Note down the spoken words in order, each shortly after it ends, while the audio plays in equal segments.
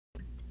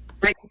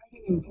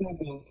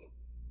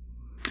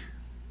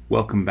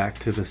Welcome back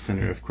to the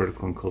Center of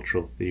Critical and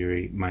Cultural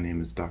Theory. My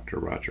name is Dr.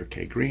 Roger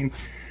K. Green.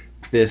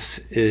 This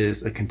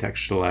is a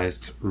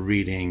contextualized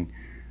reading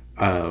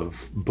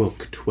of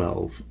Book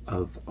 12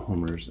 of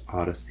Homer's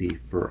Odyssey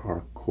for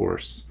our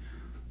course,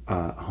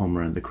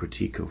 Homer and the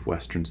Critique of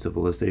Western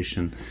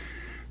Civilization.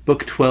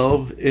 Book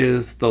 12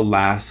 is the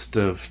last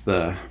of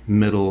the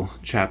middle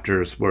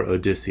chapters where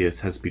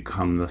Odysseus has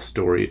become the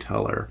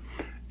storyteller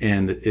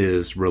and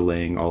is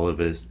relaying all of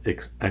his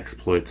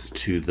exploits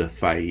to the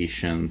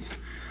Phaeacians.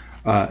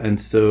 And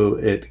so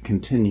it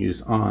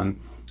continues on.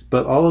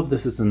 But all of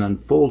this is an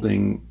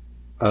unfolding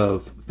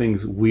of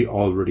things we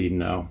already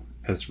know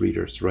as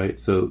readers, right?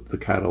 So the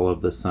Cattle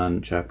of the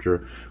Sun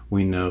chapter,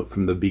 we know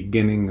from the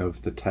beginning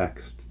of the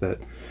text that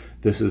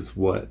this is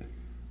what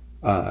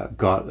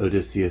got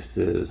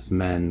Odysseus's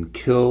men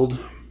killed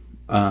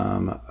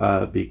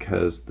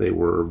because they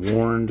were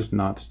warned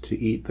not to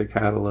eat the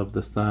cattle of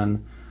the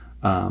sun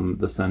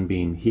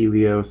being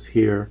Helios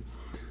here,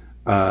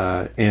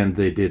 and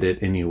they did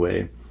it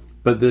anyway.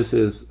 But this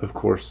is, of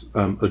course,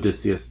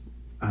 Odysseus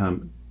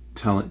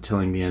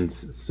telling the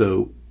ends.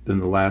 So in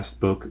the last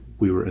book,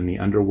 we were in the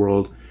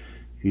underworld.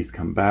 He's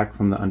come back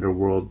from the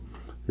underworld.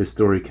 His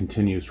story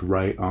continues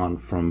right on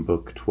from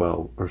book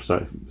 12, or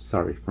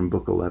from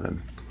book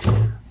 11.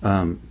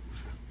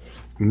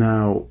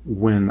 Now,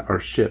 when our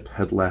ship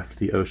had left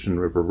the ocean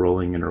river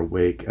rolling in her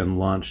wake and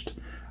launched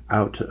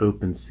out to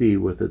open sea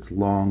with its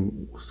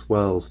long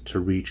swells to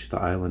reach the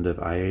island of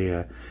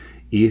Aiaia,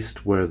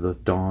 east where the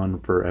dawn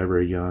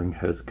forever young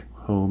has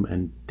home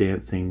and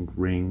dancing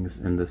rings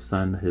in the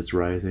sun his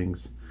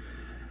risings.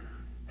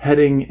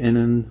 Heading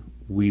in,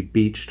 we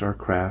beached our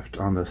craft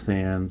on the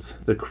sands.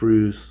 The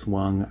crews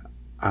swung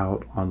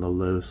out on the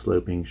low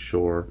sloping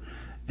shore,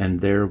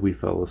 and there we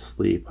fell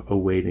asleep,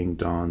 awaiting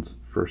dawn's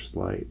first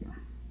light.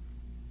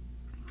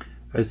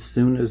 As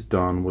soon as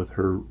dawn with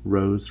her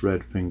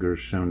rose-red fingers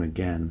shone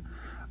again,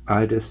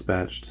 I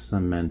dispatched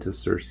some men to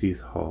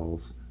Circe's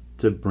halls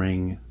to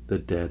bring the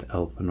dead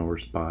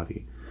Elpenor's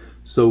body.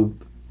 So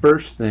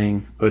first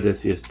thing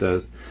Odysseus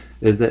does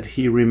is that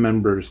he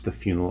remembers the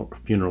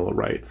funeral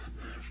rites.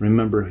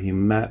 Remember, he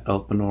met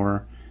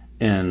Elpenor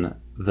in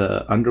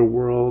the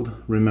underworld.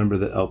 Remember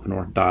that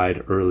Elpenor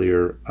died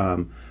earlier,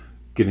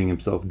 getting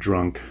himself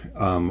drunk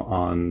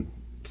on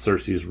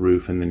Circe's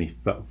roof, and then he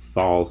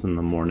falls in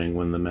the morning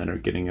when the men are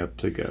getting up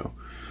to go.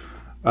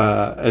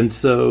 And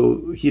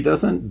so he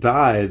doesn't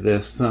die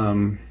this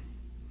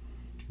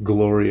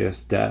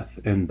glorious death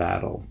in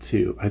battle,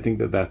 too. I think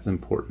that that's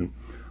important.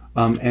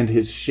 And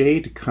his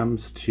shade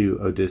comes to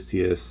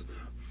Odysseus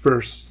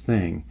first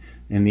thing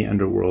in the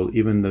underworld,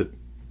 even though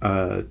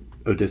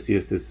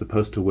Odysseus is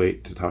supposed to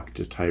wait to talk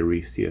to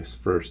Tiresias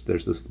first.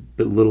 There's this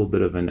little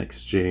bit of an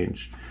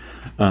exchange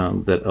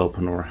that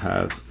Elpenor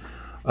has.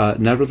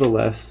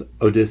 Nevertheless,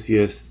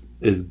 Odysseus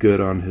is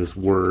good on his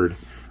word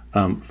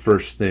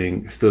first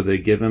thing, so they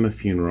give him a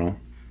funeral,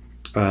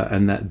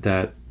 and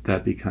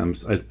that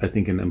becomes, I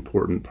think, an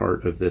important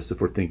part of this if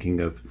we're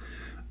thinking of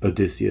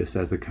Odysseus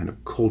as a kind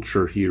of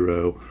culture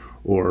hero,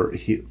 or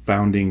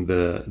founding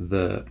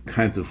the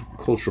kinds of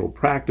cultural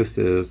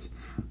practices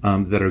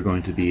that are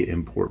going to be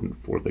important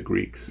for the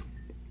Greeks.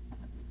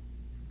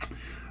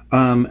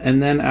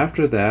 And then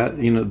after that,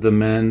 the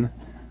men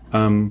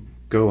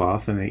go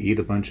off and they eat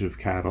a bunch of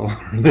cattle,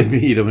 or they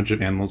eat a bunch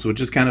of animals, which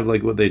is kind of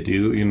like what they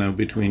do,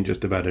 between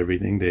just about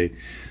everything. They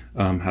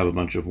have a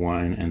bunch of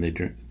wine and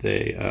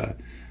they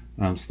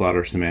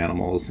slaughter some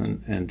animals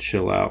and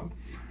chill out.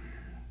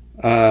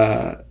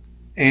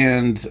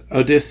 And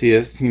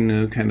Odysseus,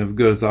 kind of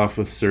goes off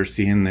with Circe,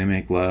 and they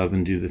make love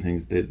and do the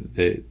things that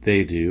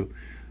they do.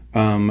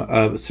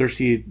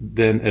 Circe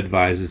then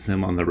advises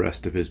him on the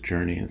rest of his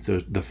journey. And so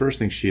the first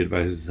thing she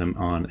advises him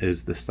on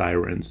is the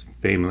sirens,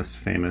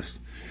 famous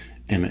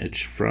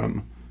image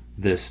from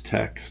this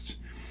text.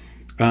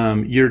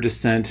 Your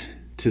descent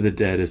to the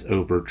dead is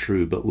over,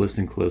 true, but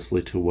listen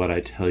closely to what I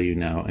tell you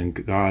now,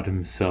 and God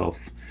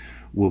himself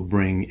will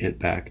bring it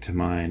back to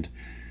mind.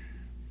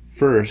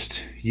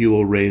 First, you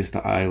will raise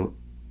the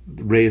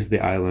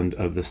island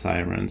of the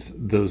sirens,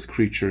 those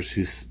creatures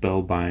who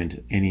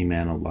spellbind any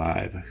man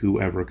alive,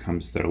 whoever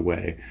comes their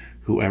way,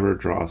 whoever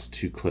draws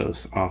too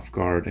close, off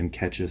guard, and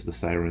catches the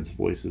sirens'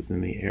 voices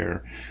in the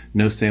air.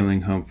 No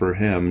sailing home for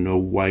him, no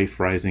wife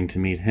rising to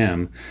meet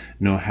him,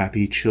 no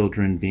happy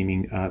children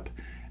beaming up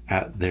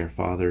at their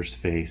father's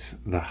face.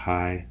 The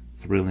high,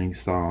 thrilling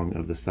song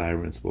of the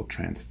sirens will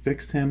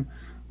transfix him,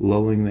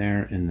 lulling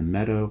there in the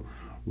meadow,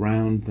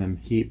 round them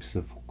heaps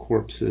of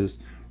corpses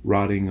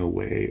rotting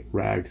away,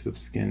 rags of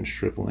skin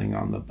shriveling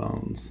on the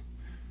bones.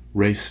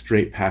 Race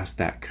straight past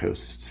that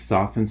coast,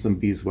 soften some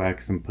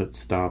beeswax and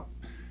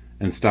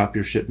stop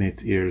your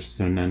shipmates' ears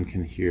so none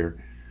can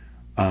hear,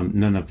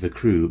 none of the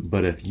crew.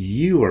 But if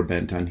you are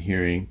bent on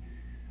hearing,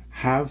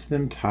 have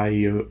them tie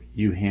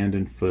you hand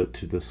and foot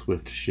to the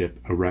swift ship,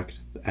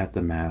 erect at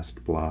the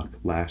mast block,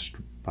 lashed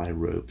by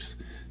ropes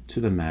to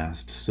the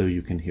mast, so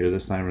you can hear the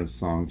siren's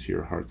song to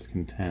your heart's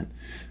content.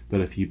 But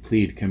if you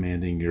plead,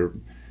 commanding your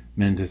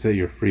Men, to set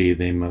you free,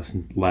 they must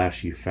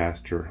lash you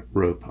faster,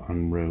 rope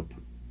on rope.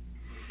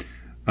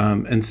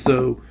 And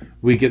so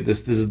we get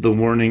this. This is the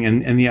warning,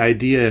 and the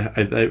idea.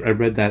 I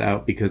read that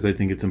out because I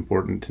think it's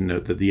important to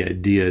note that the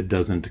idea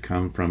doesn't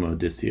come from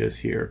Odysseus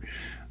here.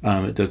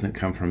 It doesn't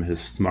come from his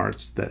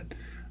smarts that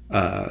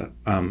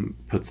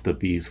puts the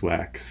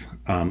beeswax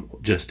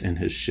just in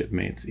his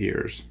shipmates'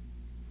 ears.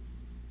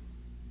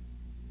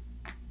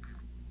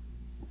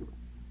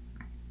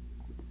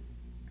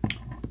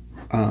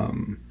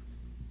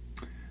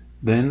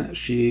 Then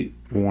she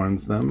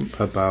warns them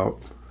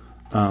about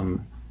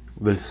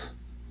this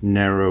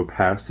narrow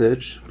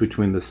passage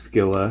between the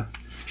Scylla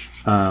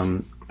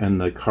and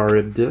the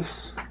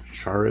Charybdis,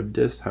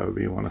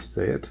 however you want to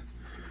say it.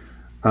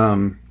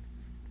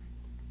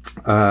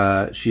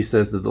 She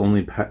says that the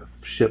only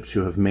ship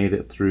to have made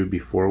it through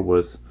before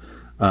was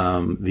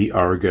the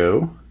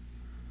Argo.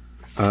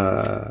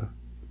 So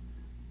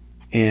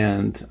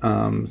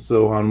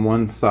on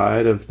one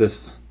side of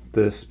this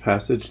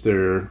passage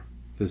there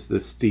is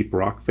this steep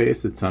rock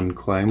face. It's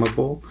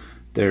unclimbable.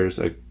 There's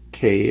a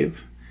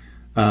cave,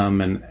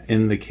 and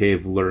in the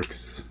cave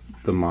lurks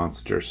the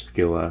monster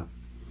Scylla.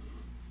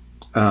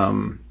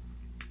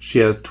 She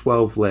has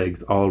 12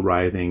 legs, all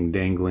writhing,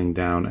 dangling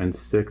down, and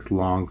 6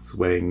 long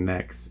swaying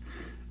necks,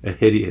 a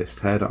hideous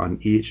head on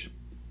each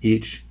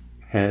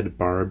head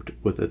barbed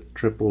with a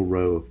triple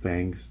row of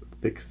fangs,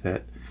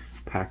 thick-set,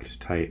 packed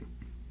tight,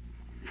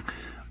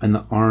 and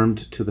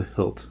armed to the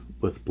hilt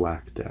with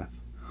black death.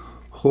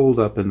 Holed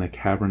up in the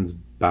cavern's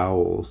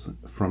bowels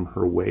from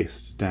her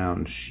waist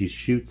down, she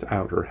shoots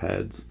out her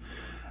heads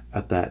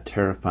out of that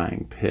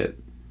terrifying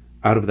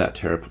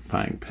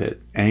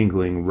pit,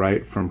 angling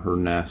right from her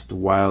nest,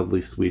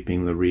 wildly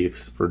sweeping the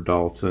reefs for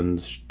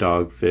dolphins,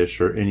 dogfish,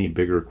 or any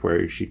bigger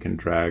quarry she can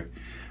drag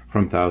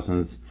from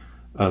thousands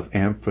of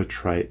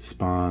amphitrite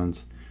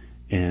spawns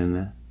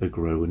in the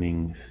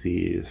groaning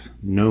seas.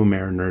 No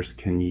mariners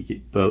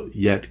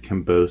yet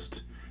can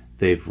boast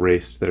they've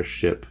raced their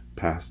ship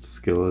past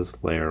Scylla's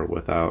lair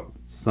without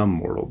some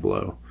mortal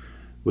blow.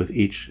 With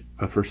each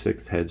of her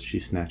 6 heads she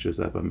snatches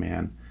up a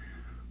man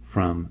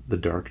from the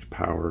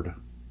dark-powered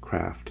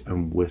craft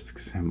and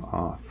whisks him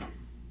off.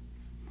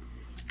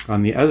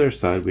 On the other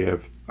side we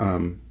have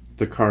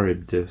the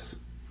Charybdis,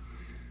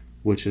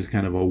 which is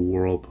kind of a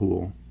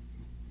whirlpool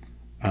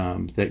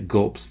that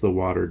gulps the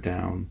water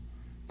down.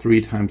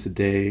 3 times a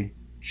day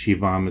she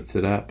vomits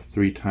it up,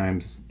 3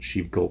 times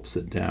she gulps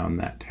it down,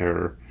 that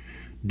terror.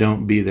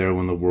 Don't be there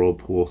when the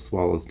whirlpool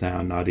swallows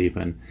down. Not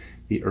even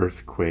the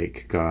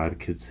earthquake god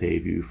could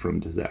save you from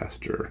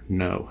disaster.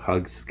 No,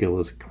 hug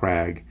Scylla's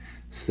crag,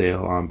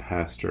 sail on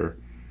past her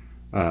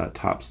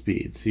top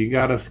speed. So you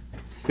gotta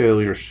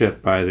sail your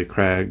ship by the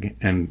crag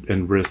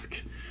and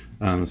risk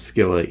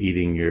Scylla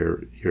eating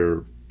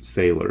your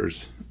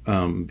sailors,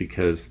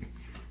 because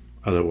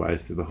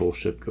otherwise the whole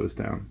ship goes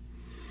down.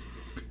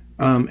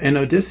 And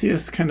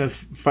Odysseus kind of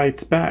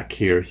fights back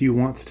here. He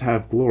wants to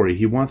have glory.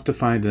 He wants to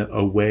find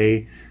a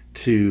way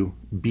to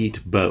beat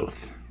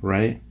both,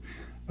 right?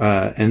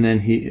 And then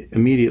he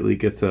immediately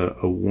gets a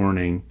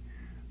warning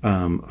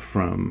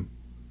from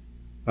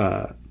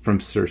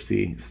Circe.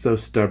 So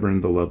stubborn,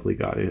 the lovely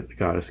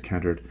goddess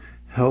countered.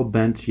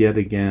 Hell-bent yet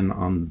again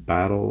on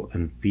battle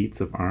and feats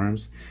of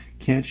arms,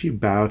 can't you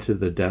bow to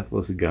the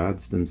deathless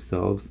gods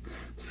themselves?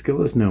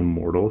 Scylla's no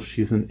mortal.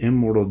 She's an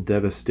immortal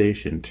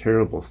devastation,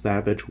 terrible,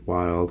 savage,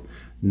 wild.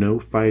 No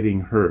fighting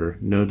her,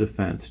 no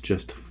defense.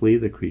 Just flee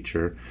the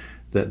creature.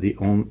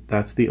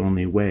 That's the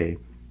only way.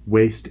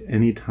 Waste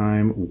any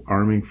time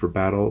arming for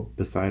battle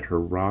beside her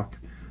rock.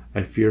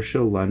 I fear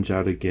she'll lunge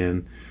out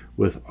again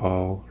with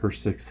all her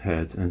 6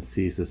 heads and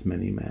seize as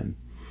many men.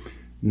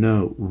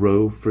 No,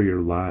 row for your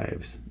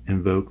lives.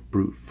 Invoke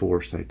brute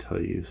force, I tell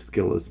you.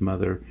 Scylla's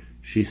mother,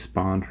 she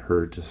spawned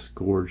her to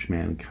scourge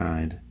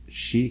mankind.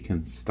 She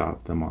can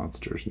stop the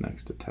monster's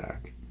next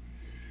attack.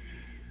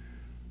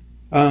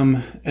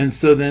 And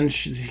so then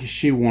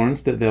she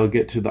warns that they'll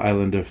get to the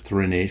island of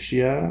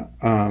Thrinacia,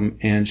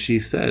 and she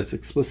says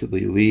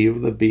explicitly,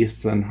 leave the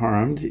beasts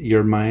unharmed,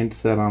 your mind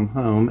set on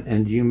home,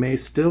 and you may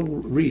still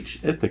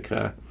reach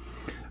Ithaca.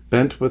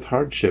 Bent with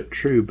hardship,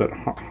 true, but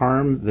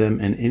harm them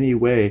in any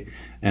way,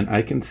 and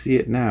I can see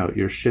it now.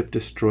 Your ship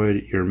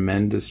destroyed, your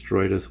men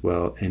destroyed as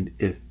well, and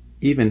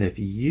even if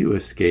you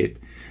escape,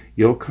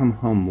 you'll come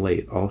home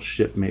late, all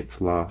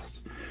shipmates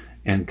lost,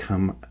 and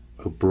come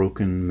a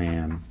broken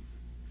man.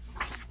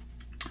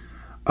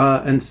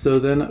 And so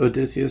then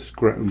Odysseus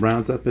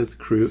rounds up his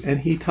crew, and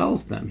he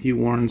tells them, he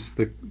warns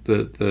the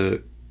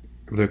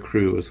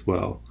crew as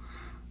well,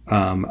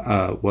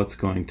 what's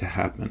going to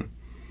happen.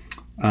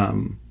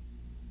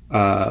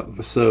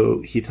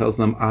 So he tells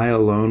them, I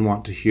alone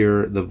want to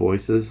hear the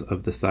voices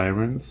of the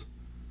sirens,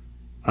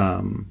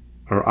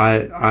 or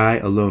I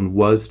alone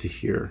was to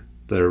hear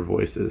their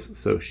voices.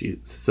 So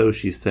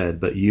she said,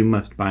 but you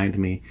must bind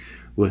me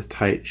with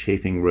tight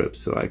chafing ropes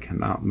so I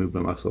cannot move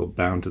a muscle,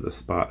 bound to the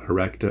spot,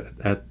 erect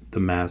at the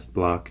mast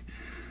block,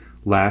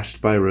 lashed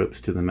by ropes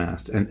to the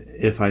mast. And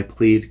if I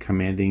plead,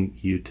 commanding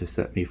you to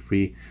set me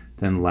free,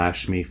 then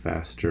lash me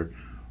faster,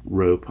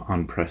 rope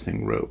on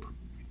pressing rope.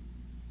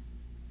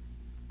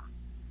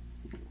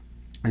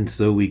 And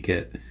so we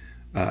get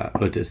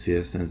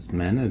Odysseus and his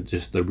men, and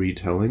just the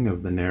retelling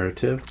of the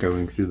narrative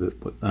going through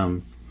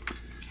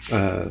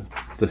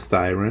the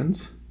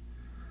sirens.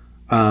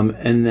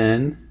 And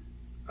then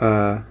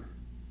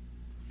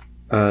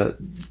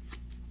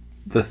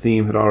the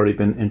theme had already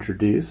been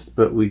introduced,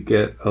 but we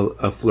get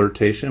a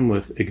flirtation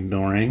with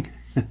ignoring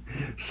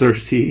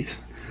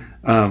Circe's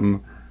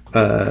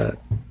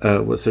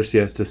what Circe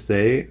has to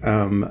say,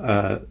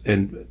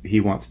 and he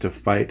wants to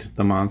fight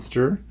the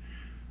monster.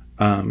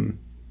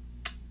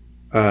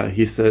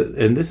 He said,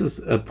 and this is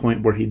a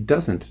point where he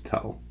doesn't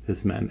tell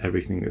his men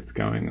everything that's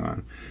going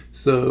on.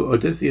 So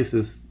Odysseus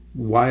is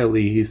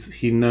wily.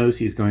 He knows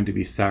he's going to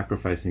be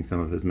sacrificing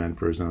some of his men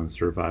for his own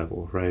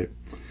survival, right?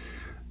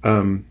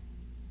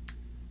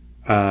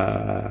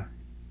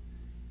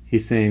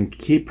 He's saying,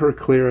 keep her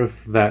clear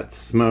of that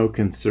smoke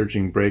and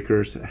surging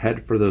breakers.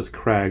 Head for those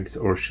crags,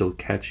 or she'll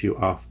catch you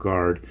off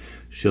guard.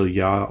 She'll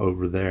yaw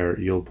over there.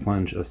 You'll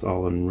plunge us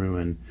all in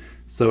ruin.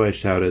 So I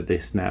shouted. They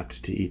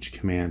snapped to each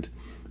command.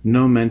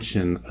 No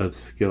mention of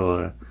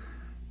Scylla.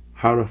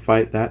 How to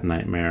fight that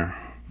nightmare?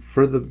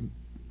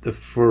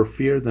 For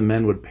fear the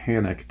men would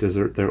panic,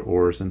 desert their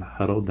oars, and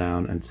huddle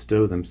down and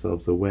stow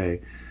themselves away.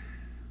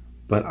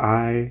 But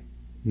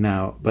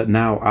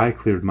now I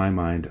cleared my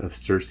mind of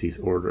Circe's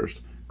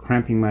orders,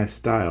 cramping my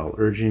style,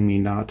 urging me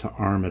not to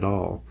arm at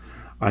all.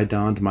 I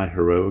donned my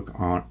heroic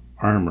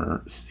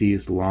armor,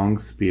 seized long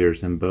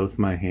spears in both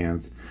my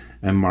hands,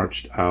 and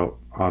marched out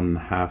on the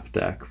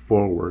half-deck,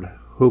 forward,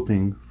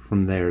 hoping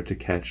from there to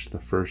catch the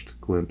first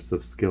glimpse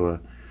of Scylla,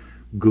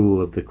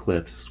 ghoul of the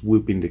cliffs,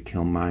 swooping to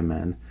kill my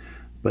men.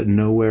 But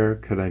nowhere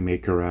could I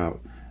make her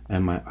out,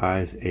 and my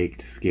eyes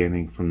ached,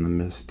 scanning from the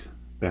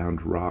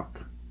mist-bound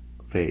rock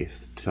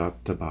face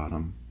top to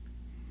bottom.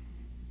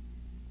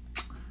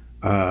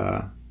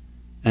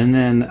 And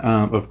then,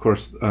 of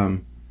course,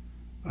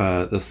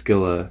 the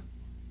Scylla,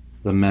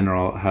 the men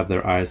all have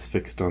their eyes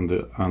fixed on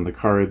the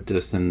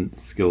Charybdis, and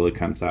Scylla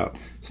comes out,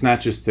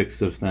 snatches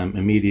 6 of them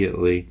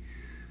immediately,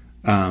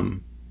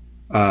 and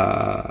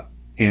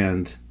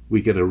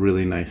we get a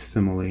really nice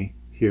simile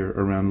here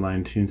around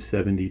line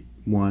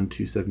 271,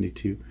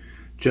 272.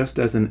 Just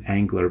as an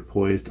angler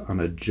poised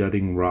on a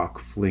jutting rock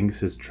flings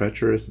his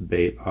treacherous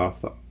bait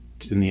off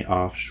in the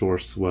offshore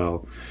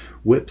swell,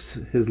 whips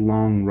his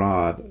long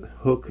rod,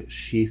 hook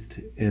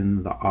sheathed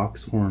in the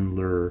oxhorn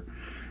lure,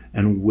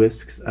 and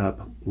whisks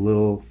up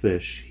little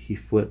fish he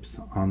flips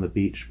on the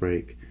beach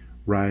break,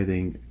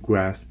 writhing,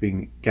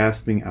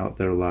 gasping out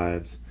their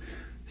lives.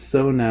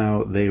 So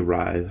now they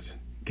writhed,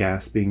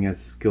 gasping as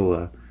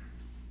Scylla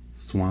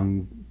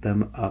swung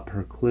them up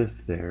her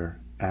cliff there.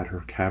 At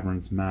her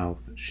cavern's mouth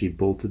she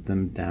bolted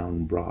them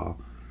down raw,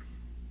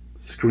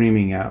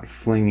 screaming out,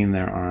 flinging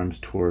their arms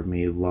toward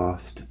me,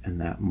 lost in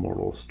that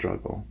mortal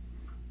struggle.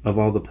 Of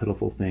all the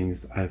pitiful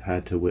things I've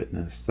had to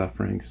witness,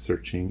 suffering,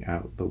 searching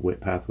out the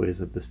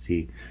pathways of the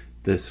sea,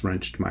 this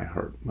wrenched my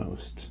heart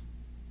most.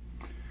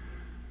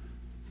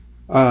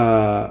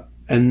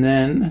 And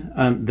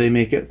then they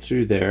make it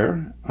through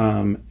there,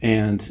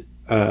 and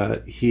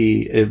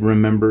he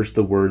remembers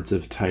the words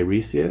of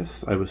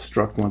Tiresias. I was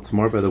struck once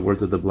more by the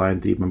words of the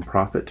blind demon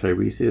prophet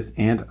Tiresias,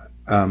 and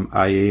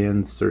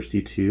Ian Circe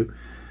too.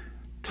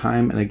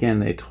 Time and again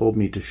they told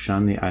me to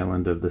shun the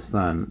island of the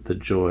sun, the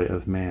joy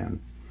of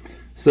man.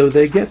 So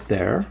they get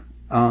there,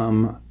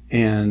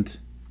 and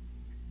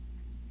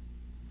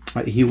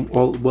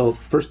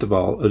first of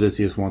all,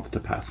 Odysseus wants to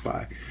pass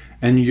by,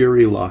 and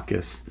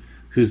Eurylochus,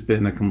 who's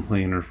been a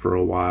complainer for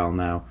a while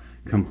now,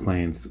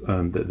 complains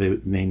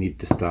that they need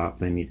to stop,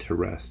 they need to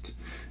rest.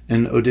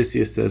 And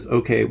Odysseus says,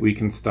 okay, we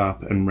can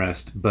stop and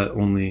rest, but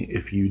only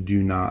if you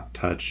do not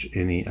touch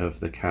any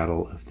of the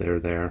cattle if they're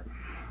there.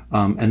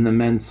 And the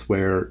men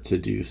swear to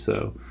do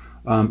so.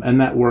 And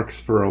that works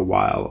for a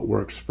while. It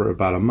works for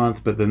about a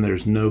month, but then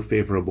there's no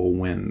favorable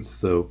winds.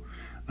 So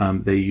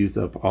they use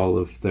up all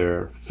of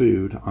their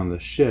food on the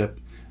ship,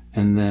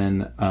 and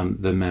then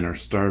the men are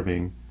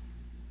starving.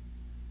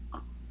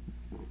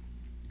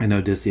 And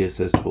Odysseus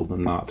has told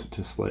them not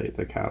to slay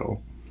the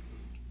cattle.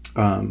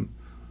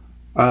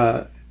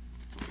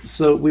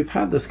 So we've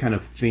had this kind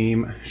of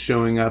theme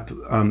showing up.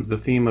 The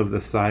theme of the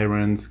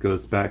sirens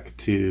goes back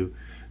to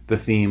the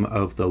theme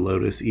of the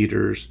lotus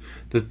eaters,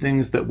 the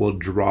things that will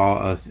draw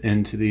us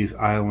into these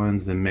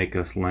islands and make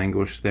us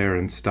languish there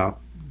and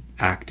stop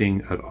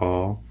acting at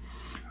all.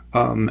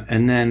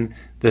 And then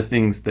the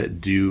things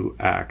that do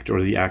act,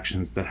 or the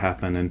actions that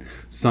happen. And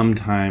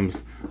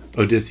sometimes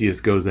Odysseus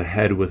goes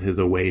ahead with his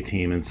away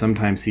team, and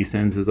sometimes he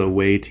sends his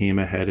away team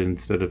ahead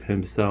instead of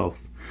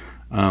himself.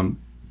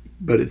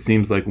 But it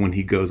seems like when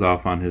he goes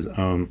off on his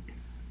own,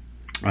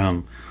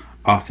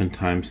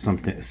 oftentimes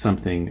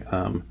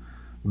something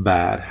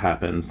bad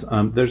happens.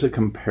 There's a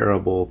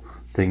comparable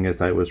thing as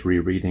I was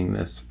rereading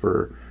this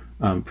for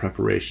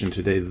preparation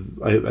today.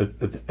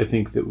 I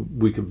think that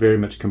we could very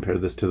much compare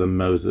this to the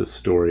Moses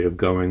story of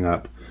going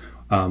up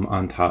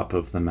on top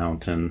of the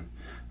mountain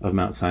of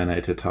Mount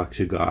Sinai to talk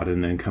to God,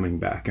 and then coming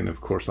back, and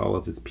of course all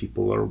of his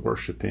people are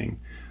worshiping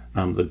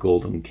the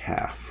golden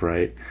calf,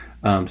 right?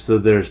 So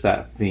there's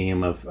that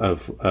theme of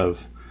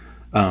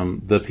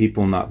the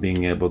people not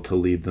being able to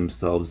lead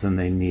themselves, and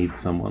they need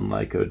someone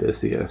like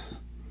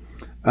Odysseus.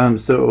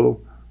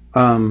 So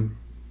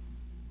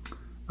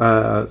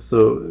as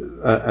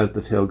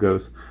the tale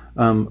goes,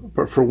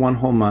 but for 1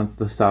 whole month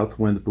the south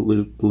wind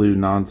blew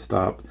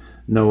nonstop.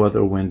 No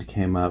other wind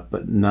came up,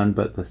 but none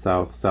but the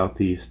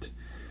southeast.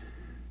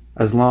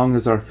 As long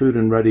as our food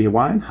and ready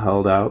wine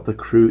held out, the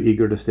crew,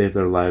 eager to save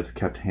their lives,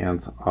 kept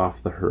hands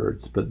off the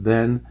herds. But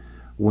then,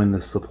 when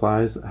the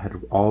supplies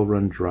had all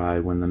run dry,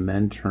 when the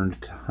men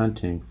turned to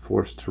hunting,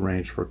 forced to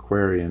range for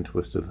quarry and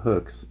twisted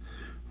hooks,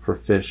 for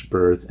fish,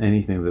 birds,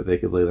 anything that they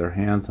could lay their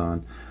hands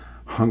on,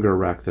 hunger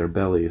racked their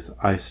bellies,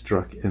 I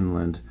struck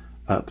inland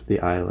up the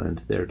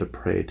island, there to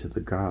pray to the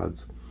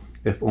gods.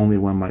 If only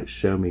one might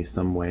show me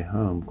some way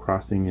home.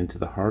 Crossing into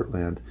the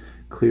heartland,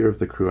 clear of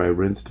the crew, I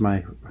rinsed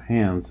my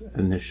hands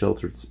in a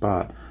sheltered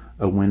spot,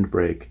 a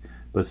windbreak.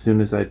 But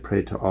soon as I'd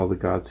prayed to all the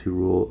gods who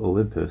rule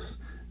Olympus,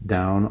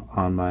 down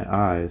on my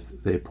eyes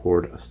they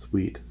poured a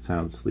sweet,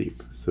 sound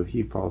sleep. So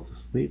he falls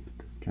asleep,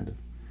 this kind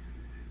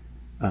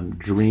of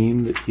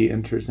dream that he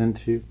enters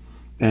into.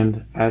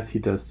 And as he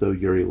does so,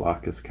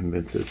 Eurylochus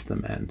convinces the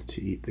men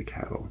to eat the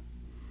cattle.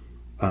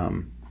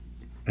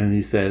 And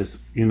he says,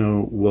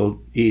 we'll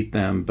eat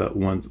them, but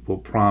we'll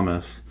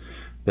promise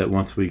that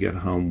once we get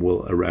home,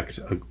 we'll erect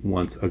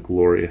once a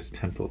glorious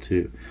temple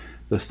to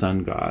the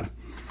sun god.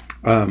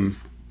 And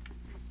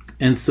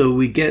so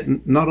we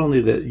get not only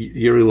that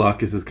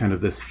Eurylochus is kind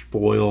of this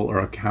foil or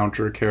a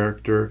counter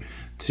character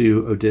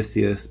to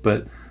Odysseus,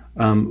 but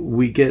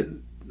we get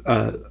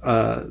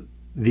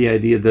the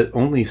idea that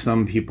only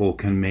some people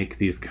can make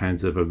these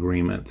kinds of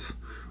agreements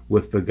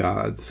with the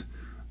gods.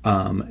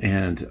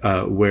 And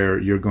where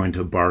you're going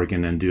to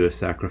bargain and do a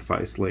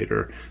sacrifice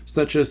later,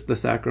 such as the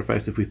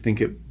sacrifice, if we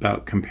think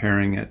about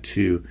comparing it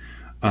to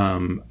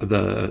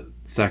the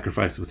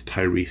sacrifice with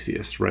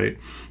Tiresias, right?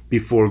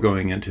 Before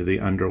going into the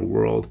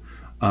underworld,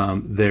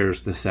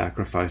 there's the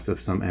sacrifice of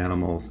some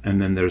animals,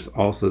 and then there's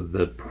also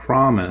the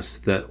promise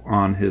that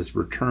on his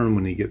return,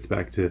 when he gets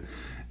back to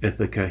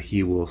Ithaca,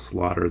 he will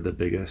slaughter the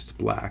biggest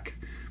black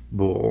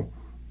bull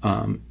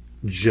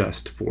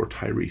just for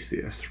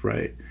Tiresias,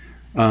 right?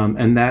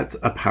 And that's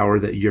a power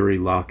that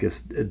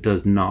Eurylochus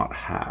does not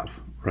have,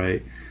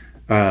 right?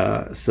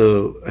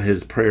 So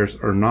his prayers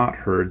are not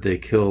heard. They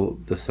kill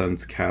the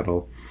sun's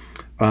cattle,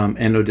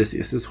 and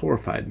Odysseus is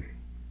horrified.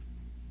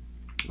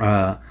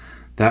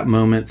 That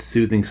moment,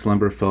 soothing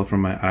slumber fell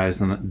from my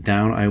eyes, and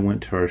down I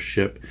went to our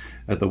ship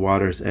at the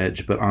water's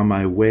edge. But on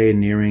my way,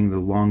 nearing the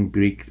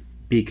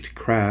long-beaked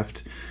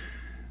craft,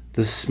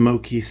 the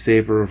smoky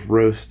savor of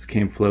roasts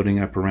came floating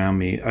up around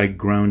me. I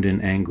groaned in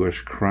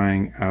anguish,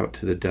 crying out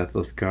to the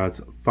deathless gods,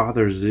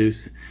 Father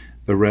Zeus,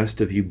 the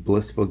rest of you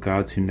blissful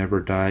gods who never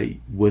die,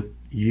 with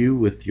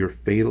your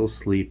fatal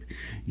sleep,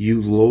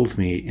 you lulled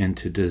me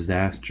into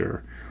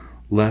disaster.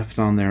 Left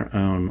on their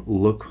own,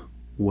 look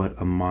what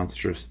a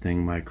monstrous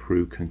thing my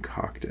crew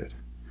concocted.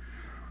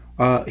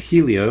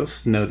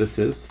 Helios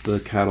notices the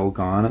cattle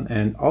gone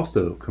and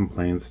also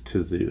complains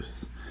to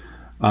Zeus.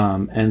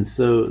 And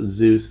so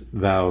Zeus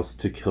vows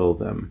to kill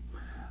them.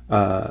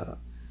 And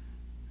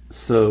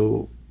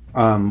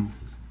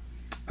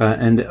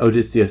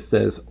Odysseus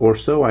says, or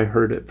so I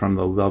heard it from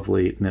the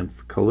lovely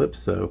nymph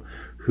Calypso,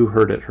 who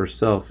heard it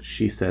herself,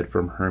 she said,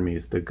 from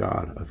Hermes, the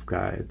god of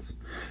guides.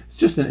 It's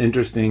just an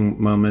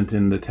interesting moment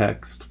in the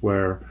text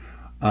where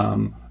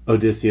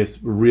Odysseus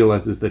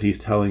realizes that he's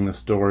telling the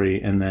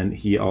story, and then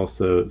he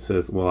also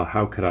says, well,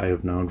 how could I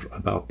have known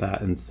about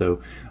that? And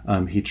so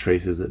he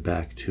traces it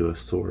back to a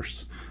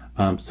source.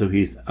 So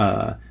he's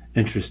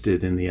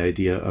interested in the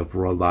idea of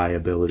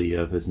reliability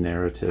of his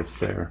narrative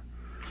there.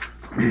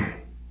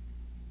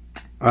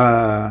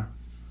 And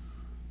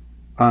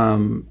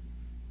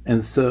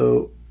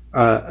so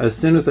as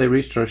soon as they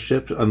reached our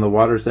ship on the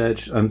water's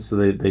edge, so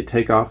they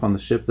take off on the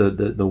ship,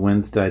 the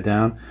winds die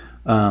down,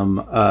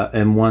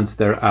 and once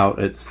they're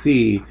out at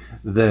sea,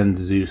 then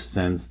Zeus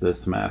sends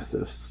this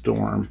massive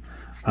storm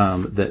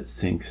that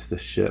sinks the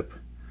ship.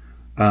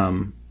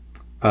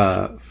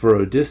 For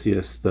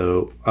Odysseus,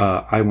 though,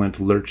 I went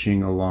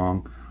lurching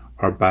along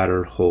our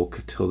battered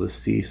hulk till the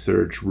sea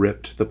surge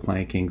ripped the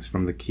plankings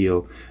from the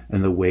keel,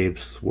 and the waves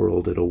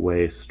swirled it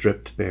away,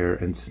 stripped bare,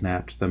 and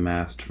snapped the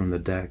mast from the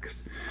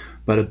decks.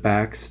 But a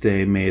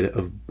backstay made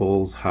of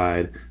bull's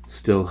hide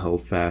still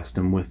held fast,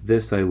 and with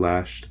this I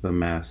lashed the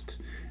mast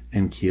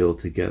and keel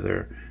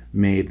together,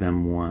 made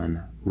them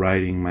one,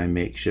 riding my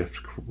makeshift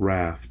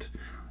raft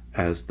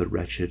as the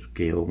wretched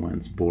gale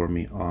winds bore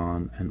me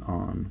on and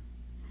on.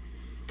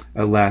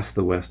 At last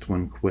the west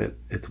wind quit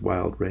its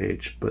wild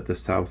rage, but the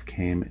south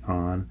came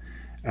on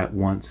at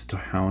once to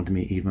hound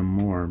me even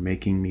more,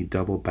 making me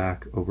double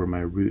back over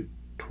my route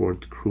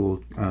toward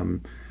cruel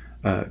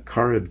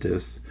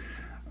Charybdis.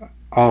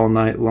 All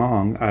night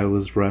long I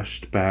was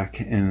rushed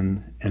back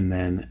in, and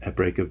then at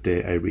break of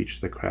day I reached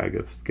the crag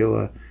of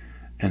Scylla,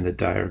 and the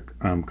dire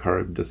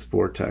Charybdis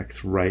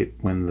vortex, right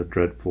when the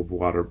dreadful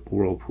water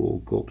whirlpool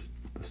gulps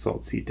the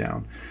salt sea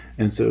down.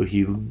 And so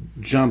he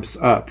jumps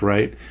up,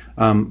 right,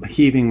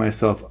 heaving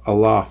myself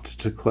aloft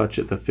to clutch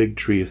at the fig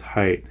tree's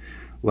height.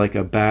 Like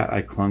a bat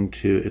I clung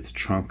to its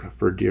trunk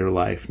for dear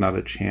life, not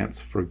a chance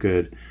for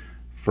good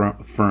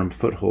firm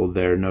foothold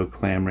there, no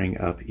clambering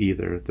up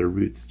either, the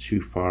roots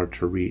too far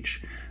to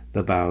reach,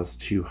 the boughs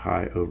too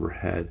high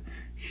overhead,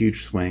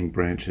 huge swaying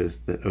branches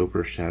that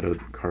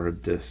overshadowed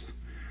Charybdis.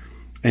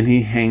 And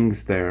he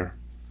hangs there,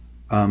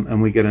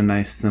 and we get a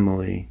nice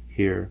simile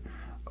here.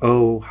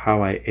 Oh,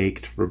 how I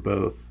ached for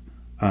both.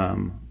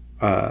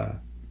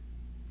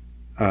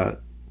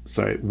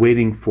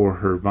 Waiting for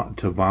her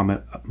to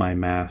vomit up my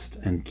mast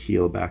and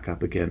keel back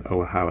up again.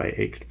 Oh, how I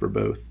ached for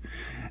both.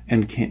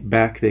 And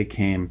back they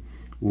came,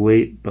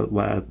 late but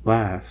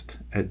last,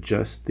 at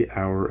just the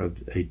hour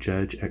of a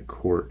judge at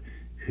court,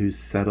 who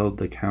settled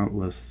the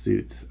countless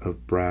suits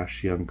of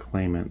brash young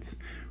claimants,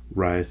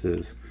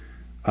 rises,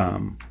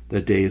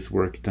 the day's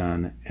work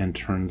done, and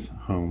turns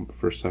home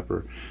for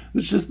supper.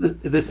 It's just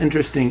this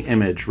interesting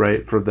image,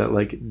 right, for that,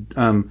 like,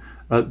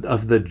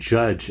 of the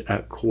judge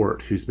at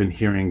court who's been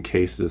hearing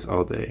cases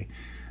all day.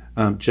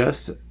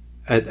 Just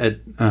at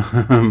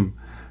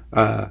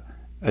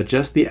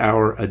just the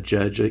hour, a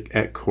judge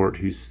at court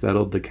who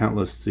settled the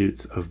countless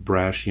suits of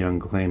brash young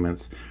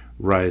claimants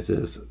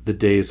rises, the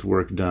day's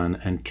work done,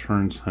 and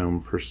turns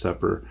home for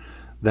supper.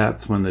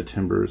 That's when the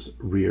timbers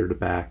reared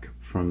back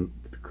from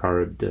the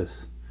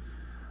Charybdis.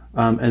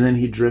 And then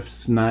he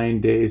drifts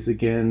 9 days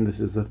again. This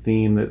is a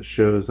theme that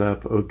shows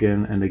up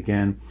again and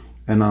again.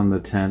 And on the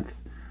 10th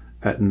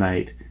at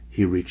night,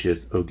 he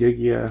reaches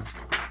Ogygia,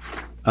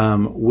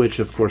 which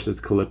of course is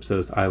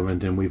Calypso's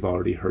island, and we've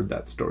already heard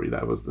that story.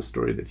 That was the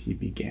story that he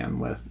began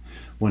with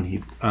when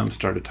he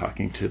started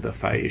talking to the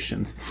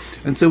Phaeacians.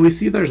 And so we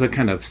see there's a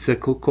kind of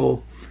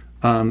cyclical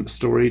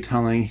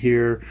storytelling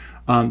here.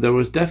 There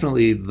was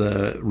definitely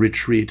the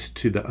retreat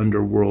to the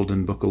underworld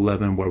in Book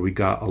 11, where we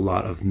got a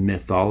lot of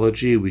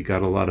mythology. We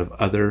got a lot of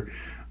other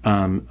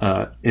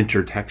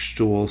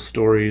intertextual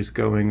stories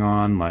going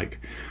on, like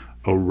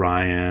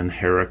Orion,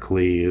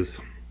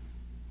 Heracles,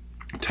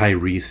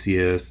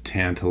 Tiresias,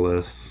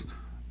 Tantalus,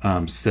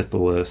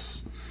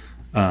 Sisyphus,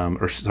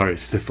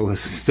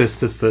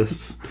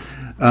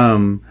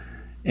 and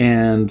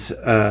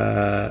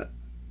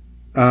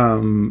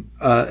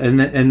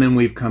then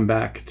we've come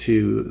back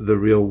to the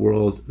real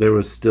world. There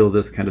was still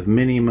this kind of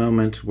mini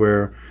moment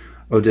where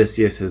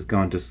Odysseus has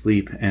gone to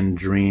sleep and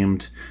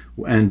dreamed,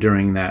 and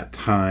during that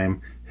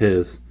time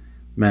his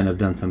men have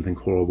done something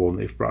horrible and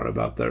they've brought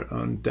about their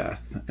own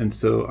death. And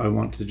so I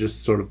want to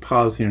just sort of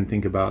pause here and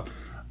think about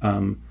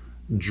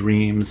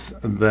dreams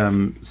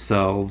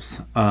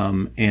themselves,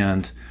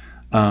 and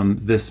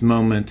this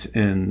moment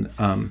in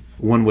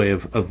one way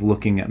of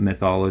looking at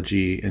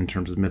mythology in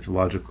terms of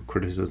mythological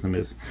criticism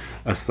is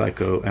a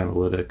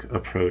psychoanalytic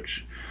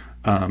approach.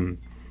 And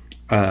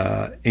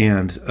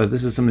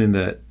this is something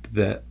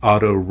that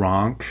Otto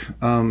Rank,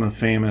 a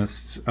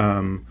famous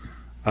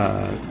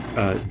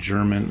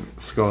German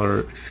scholar,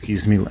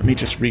 excuse me, let me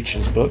just reach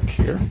his book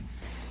here,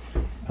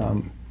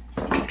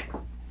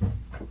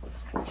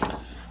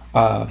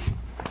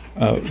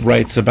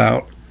 writes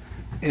about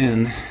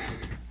in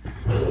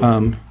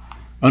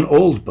an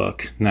old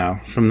book now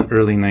from the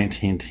early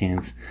 19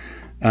 teens,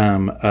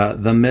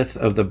 The Myth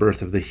of the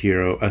Birth of the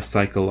Hero, a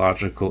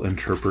psychological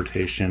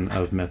interpretation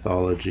of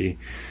mythology.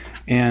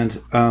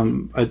 And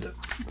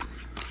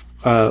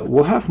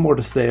we'll have more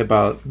to say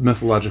about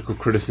mythological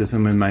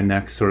criticism in my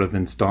next sort of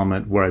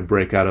installment, where I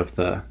break out of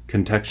the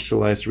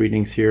contextualized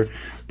readings here.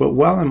 But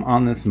while I'm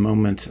on this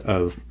moment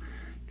of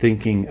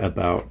thinking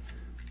about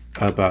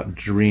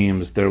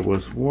dreams, there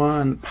was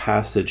one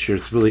passage here,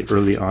 it's really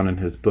early on in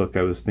his book,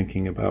 I was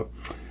thinking about,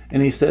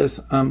 and he says,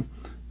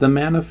 the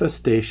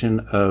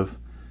manifestation of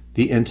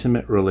the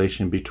intimate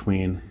relation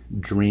between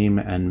dream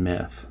and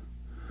myth,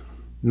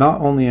 not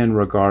only in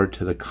regard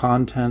to the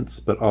contents,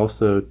 but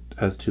also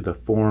as to the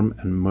form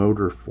and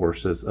motor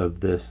forces of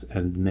this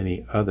and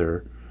many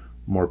other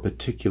more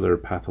particular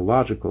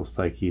pathological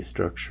psyche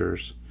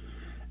structures,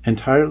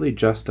 entirely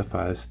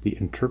justifies the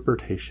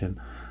interpretation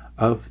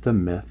of the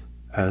myth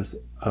as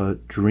a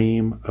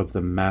dream of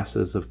the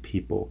masses of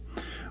people,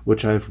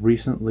 which I've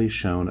recently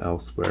shown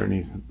elsewhere. And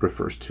he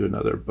refers to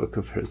another book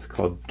of his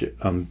called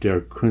Der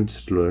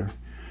Künstler.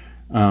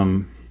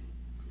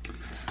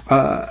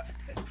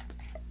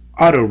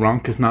 Otto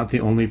Rank is not the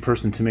only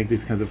person to make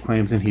these kinds of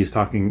claims, and he's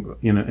talking,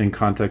 in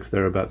context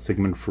there about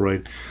Sigmund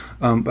Freud.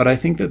 But I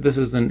think that this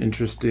is an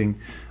interesting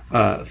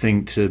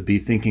thing to be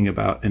thinking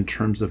about in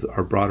terms of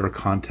our broader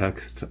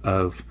context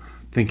of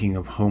thinking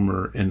of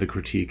Homer in the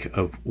critique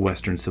of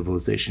Western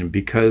civilization,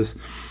 because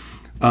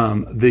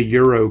the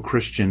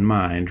Euro-Christian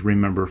mind,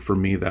 remember, for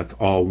me, that's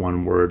all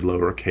one word,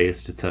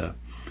 lowercase. It's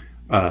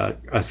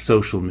a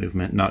social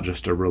movement, not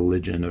just a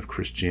religion of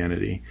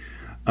Christianity.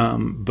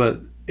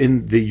 But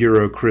in the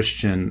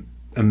Euro-Christian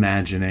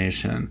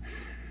imagination,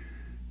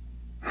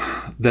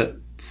 that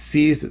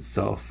sees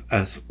itself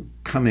as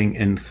coming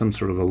in some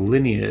sort of a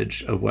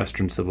lineage of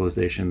Western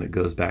civilization that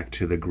goes back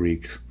to the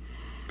Greeks.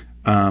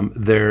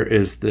 There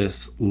is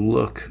this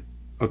look,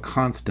 a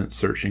constant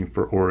searching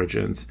for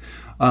origins.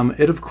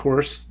 It, of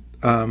course,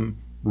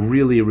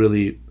 really,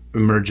 really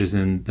emerges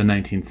in the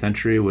 19th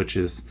century, which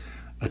is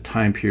a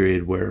time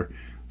period where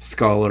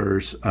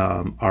scholars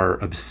are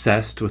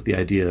obsessed with the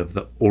idea of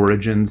the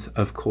origins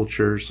of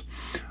cultures.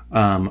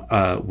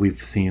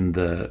 We've seen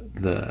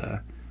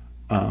the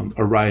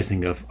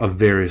arising of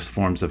various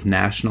forms of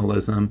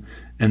nationalism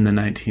in the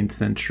 19th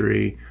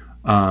century.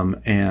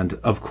 And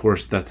of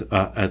course, that's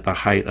at the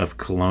height of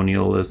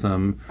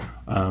colonialism.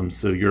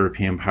 So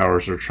European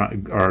powers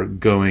are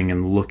going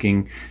and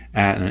looking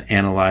at and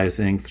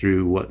analyzing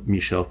through what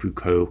Michel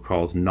Foucault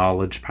calls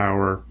knowledge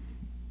power.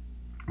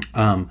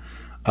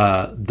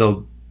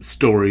 The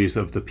stories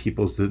of the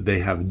peoples that they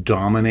have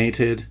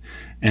dominated,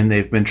 and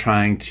they've been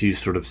trying to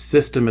sort of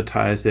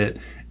systematize it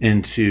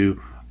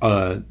into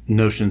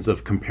notions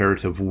of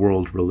comparative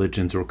world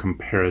religions or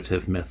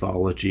comparative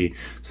mythology,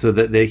 so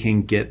that they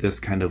can get this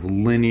kind of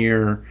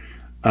linear,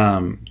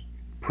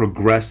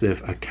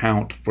 progressive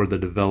account for the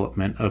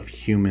development of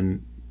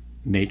human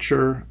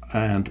nature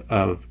and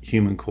of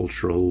human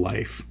cultural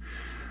life.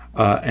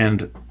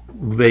 And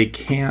they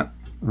can't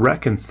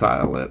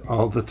reconcile it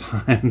all the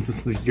time.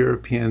 The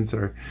Europeans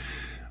are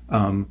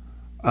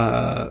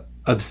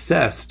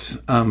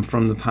obsessed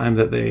from the time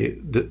that they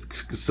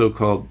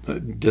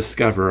so-called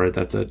discover,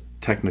 that's a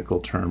technical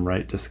term,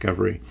 right?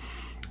 Discovery.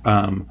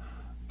 The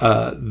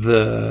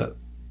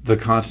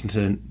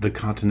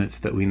continents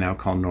that we now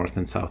call North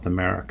and South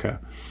America.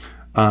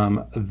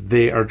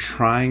 They are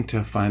trying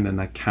to find an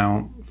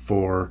account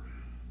for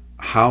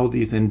how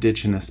these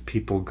indigenous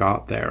people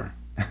got there,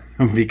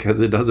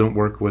 because it doesn't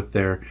work with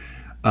their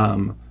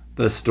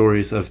the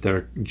stories of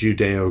their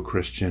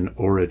Judeo-Christian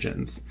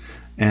origins.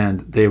 And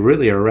they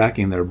really are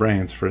racking their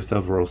brains for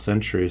several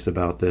centuries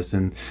about this.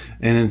 And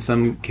in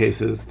some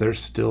cases, there's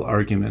still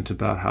argument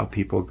about how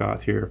people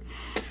got here.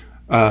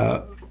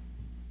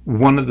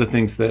 One of the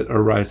things that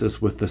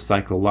arises with the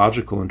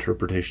psychological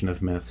interpretation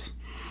of myths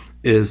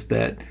is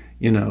that,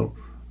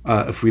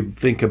 if we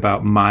think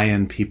about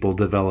Mayan people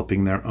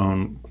developing their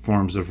own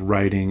forms of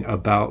writing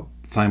about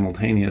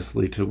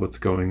simultaneously to what's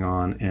going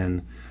on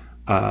in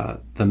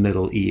the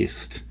Middle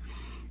East,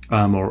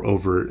 or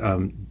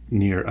over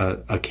near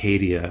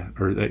Acadia,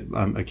 or the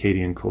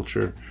Akkadian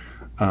culture,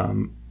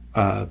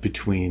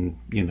 between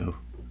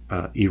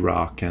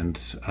Iraq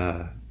and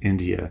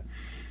India.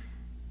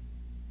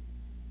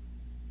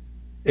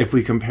 If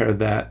we compare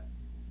that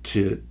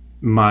to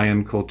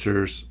Mayan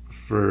cultures,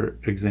 for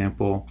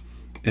example,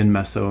 in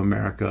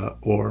Mesoamerica,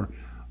 or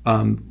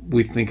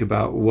we think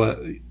about what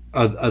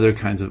other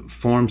kinds of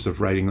forms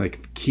of writing,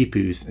 like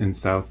quipus in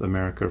South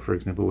America, for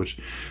example, which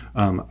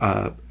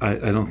I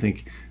don't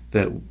think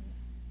that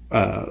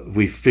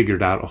we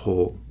figured out a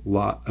whole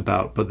lot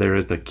about, but there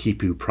is the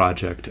Quipu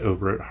project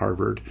over at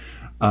Harvard,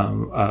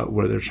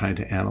 where they're trying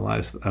to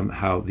analyze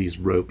how these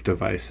rope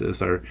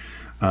devices are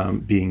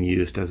being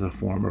used as a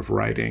form of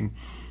writing.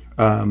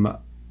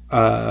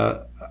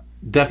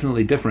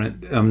 Definitely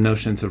different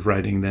notions of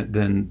writing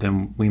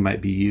than we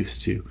might be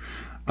used to,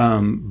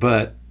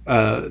 but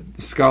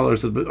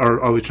scholars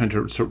are always trying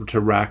to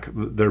rack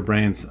their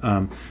brains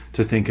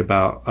to think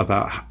about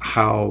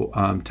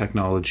how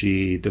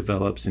technology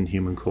develops in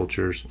human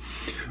cultures.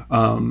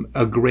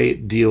 A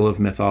great deal of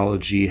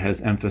mythology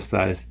has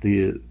emphasized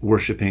the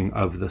worshiping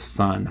of the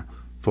sun,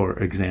 for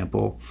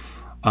example,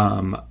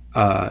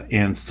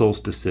 and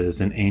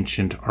solstices in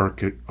ancient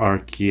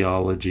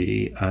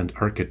archaeology and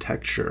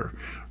architecture,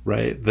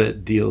 right,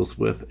 that deals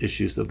with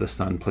issues of the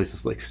sun,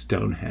 places like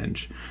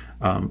Stonehenge,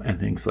 and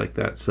things like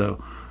that.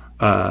 So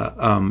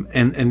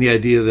and the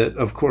idea that,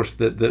 of course,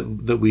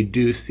 that we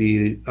do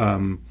see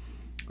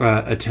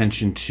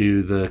attention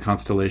to the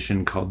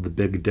constellation called the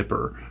Big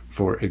Dipper,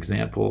 for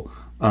example,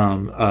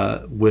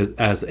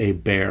 as a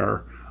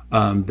bear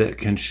that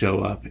can show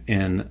up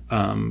in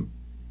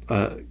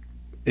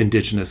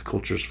indigenous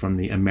cultures from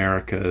the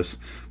Americas,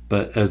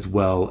 but as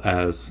well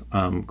as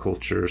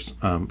cultures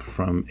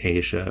from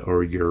Asia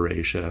or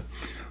Eurasia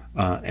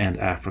and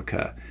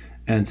Africa.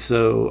 And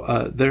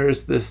so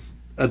there's this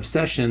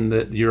obsession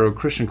that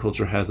Euro-Christian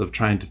culture has of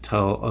trying to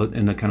tell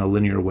in a kind of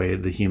linear way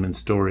the human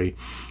story,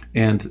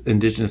 and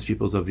indigenous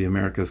peoples of the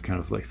Americas kind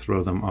of like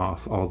throw them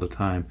off all the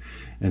time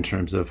in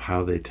terms of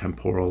how they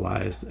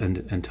temporalize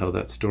and tell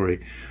that story.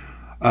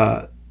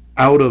 Out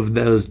of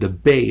those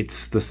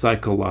debates, the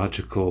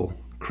psychological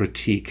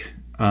critique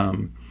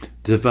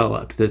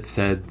developed that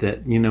said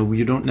that,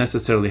 you don't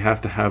necessarily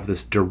have to have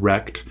this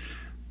direct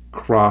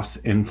cross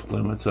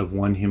influence of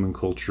one human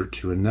culture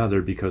to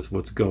another, because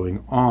what's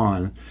going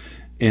on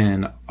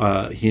in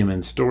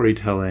human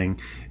storytelling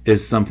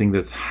is something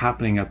that's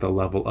happening at the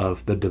level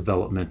of the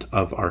development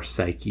of our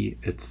psyche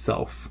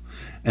itself.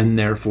 And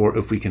therefore,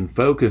 if we can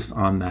focus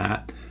on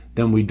that,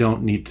 then we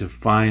don't need to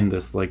find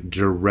this like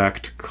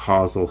direct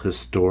causal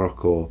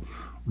historical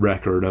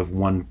record of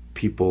one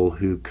people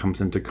who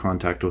comes into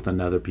contact with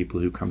another people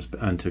who comes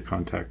into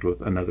contact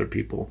with another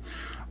people.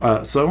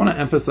 So I want to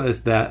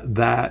emphasize that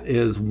that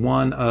is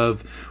one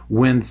of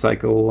when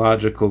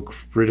psychological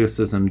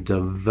criticism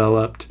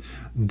developed.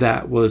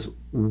 That was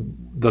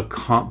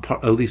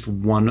at least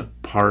one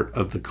part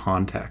of the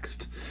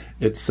context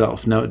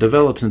itself. Now it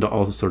develops into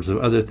all sorts of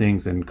other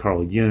things in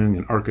Carl Jung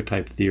and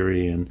archetype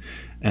theory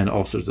and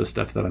all sorts of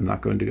stuff that I'm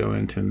not going to go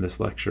into in this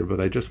lecture,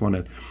 but I just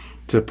wanted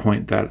to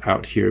point that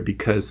out here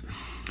because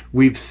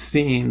we've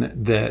seen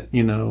that,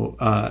 you know,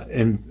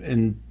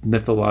 in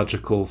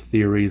mythological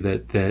theory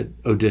that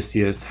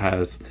Odysseus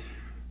has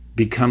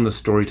become the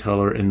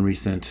storyteller in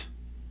recent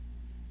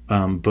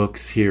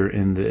books here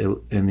in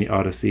the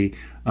Odyssey,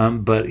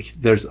 but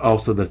there's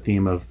also the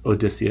theme of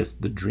Odysseus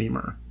the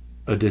dreamer,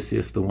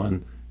 Odysseus the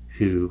one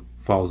who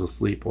falls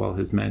asleep while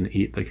his men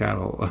eat the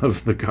cattle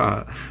of the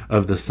god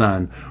of the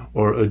sun,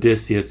 or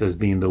Odysseus as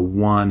being the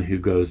one who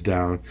goes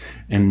down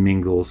and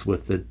mingles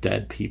with the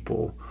dead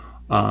people.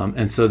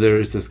 And so there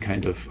is this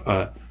kind of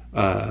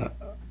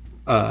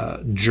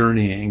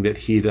journeying that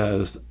he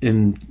does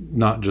in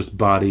not just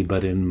body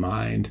but in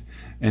mind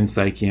and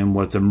psyche, and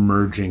what's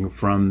emerging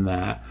from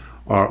that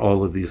are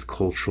all of these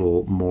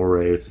cultural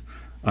mores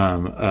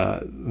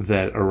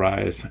that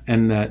arise,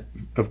 and that,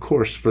 of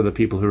course, for the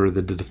people who are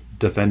the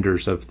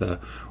defenders of the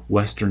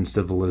Western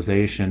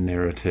civilization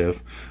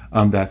narrative,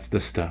 that's the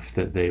stuff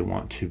that they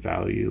want to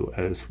value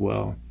as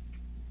well.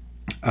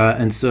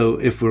 And so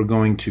if we're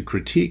going to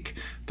critique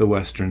the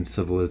Western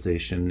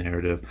civilization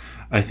narrative,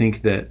 I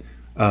think that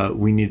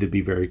we need to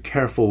be very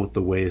careful with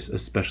the ways,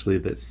 especially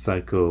that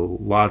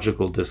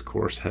psychological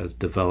discourse has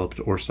developed,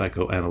 or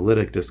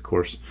psychoanalytic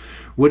discourse,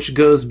 which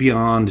goes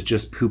beyond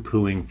just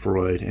poo-pooing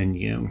Freud and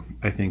Jung.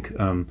 I think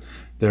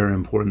there are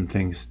important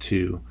things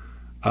to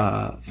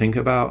think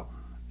about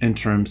in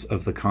terms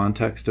of the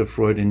context of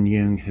Freud and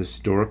Jung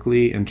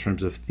historically, in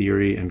terms of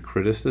theory and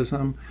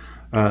criticism,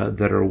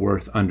 that are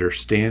worth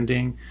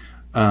understanding.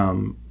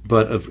 And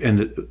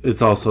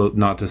it's also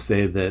not to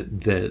say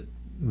that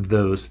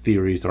those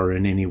theories are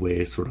in any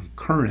way sort of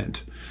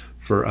current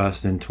for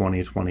us in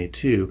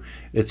 2022.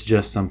 It's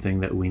just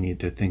something that we need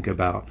to think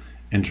about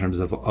in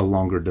terms of a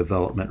longer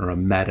development or a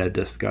meta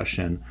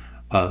discussion,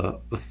 a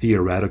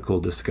theoretical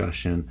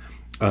discussion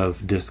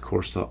of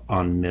discourse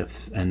on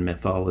myths and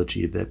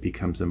mythology that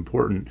becomes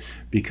important,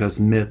 because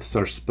myths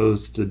are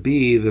supposed to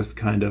be this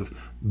kind of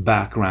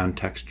background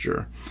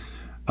texture.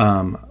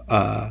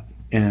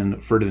 In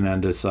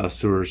Ferdinand de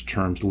Saussure's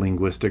terms,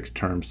 linguistic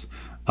terms,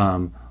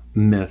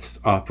 myths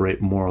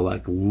operate more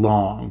like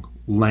long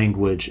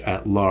language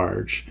at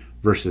large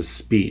versus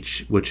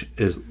speech, which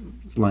is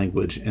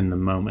language in the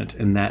moment.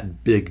 And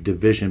that big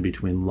division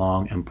between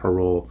long and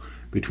parole,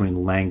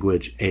 between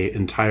language, a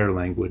entire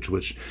language,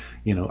 which,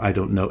 you know, I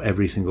don't know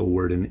every single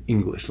word in the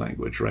English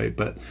language, right?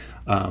 But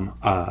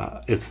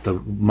it's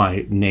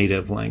my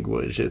native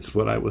language. It's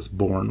what I was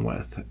born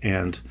with.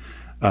 And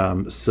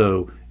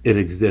so it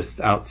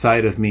exists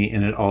outside of me,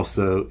 and it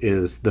also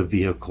is the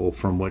vehicle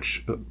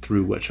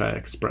through which I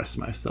express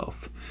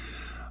myself.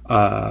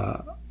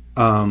 Claude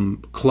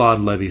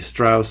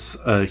Lévi-Strauss,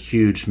 a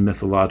huge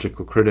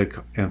mythological critic,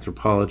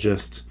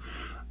 anthropologist,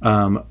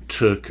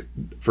 took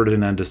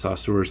Ferdinand de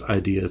Saussure's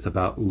ideas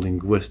about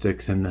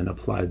linguistics and then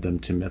applied them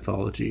to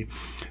mythology.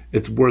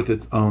 It's worth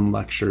its own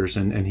lectures,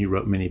 and he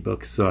wrote many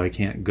books, so I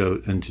can't go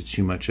into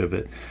too much of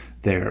it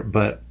there.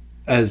 But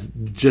as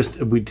just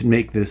we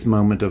make this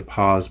moment of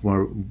pause,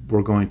 where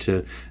we're going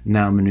to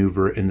now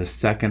maneuver in the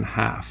second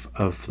half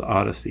of the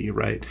Odyssey,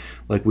 right?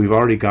 Like, we've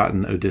already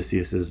gotten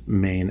Odysseus's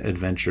main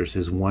adventures,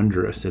 his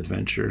wondrous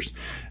adventures,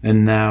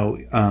 and now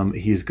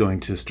he's going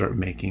to start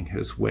making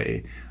his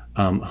way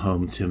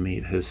home to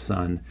meet his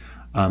son,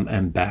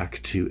 and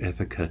back to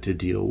Ithaca to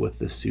deal with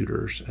the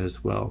suitors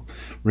as well.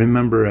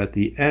 Remember, at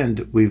the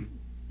end, we've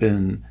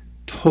been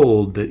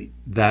told that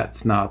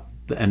that's not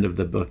the end of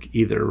the book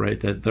either,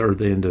 right? Or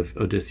the end of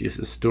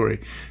Odysseus's story.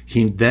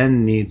 He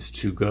then needs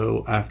to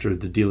go, after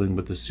the dealing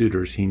with the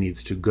suitors, he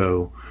needs to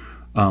go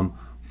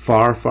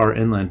far, far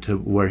inland to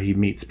where he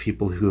meets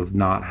people who have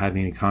not had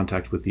any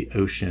contact with the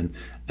ocean,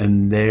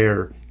 and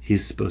there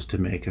he's supposed to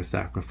make a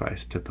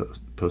sacrifice to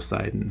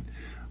Poseidon,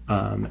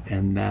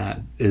 and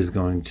that is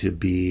going to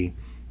be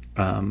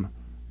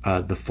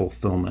the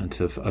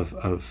fulfillment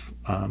of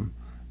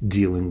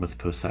dealing with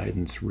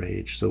Poseidon's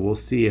rage. So we'll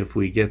see if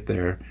we get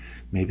there.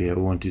 Maybe I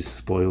won't do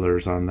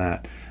spoilers on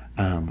that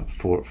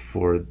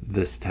for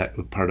this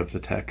part of the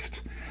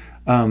text.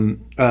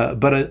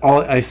 But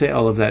I say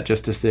all of that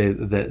just to say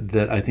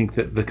that I think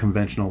that the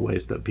conventional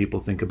ways that people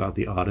think about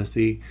the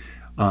Odyssey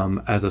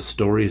as a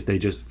story is they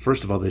just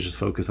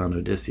focus on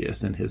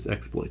Odysseus and his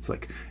exploits,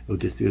 like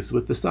Odysseus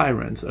with the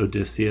sirens,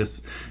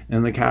 Odysseus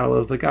and the cattle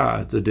of the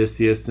gods,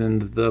 Odysseus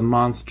and the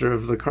monster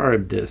of the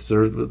Charybdis,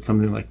 or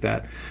something like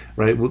that,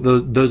 right? Well,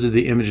 those are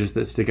the images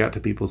that stick out to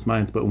people's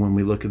minds. But when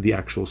we look at the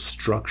actual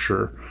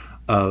structure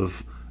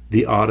of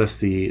the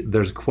Odyssey,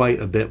 there's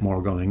quite a bit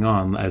more going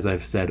on. As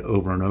I've said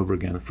over and over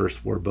again, the first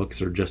 4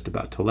 books are just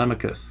about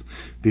Telemachus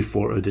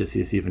before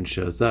Odysseus even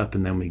shows up,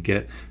 and then we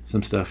get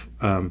some stuff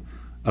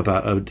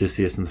about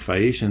Odysseus and the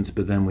Phaeacians,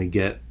 but then we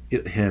get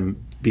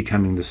him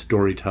becoming the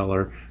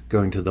storyteller,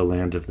 going to the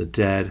land of the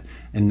dead,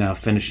 and now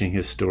finishing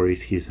his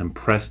stories. He's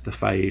impressed the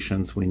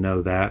Phaeacians, we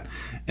know that,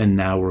 and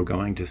now we're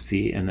going to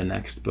see in the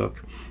next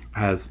book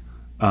as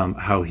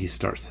how he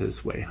starts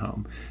his way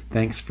home.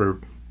 Thanks for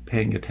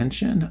paying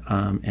attention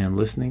and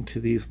listening to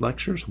these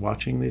lectures,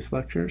 watching these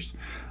lectures.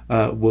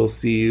 We'll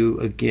see you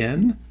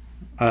again,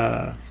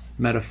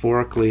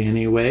 metaphorically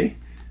anyway,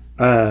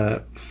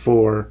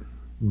 for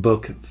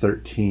Book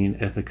 13,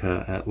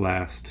 Ithaca at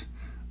Last,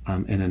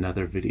 in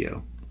another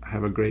video.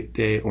 Have a great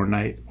day or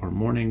night or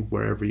morning,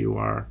 wherever you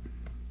are.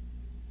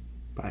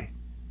 Bye.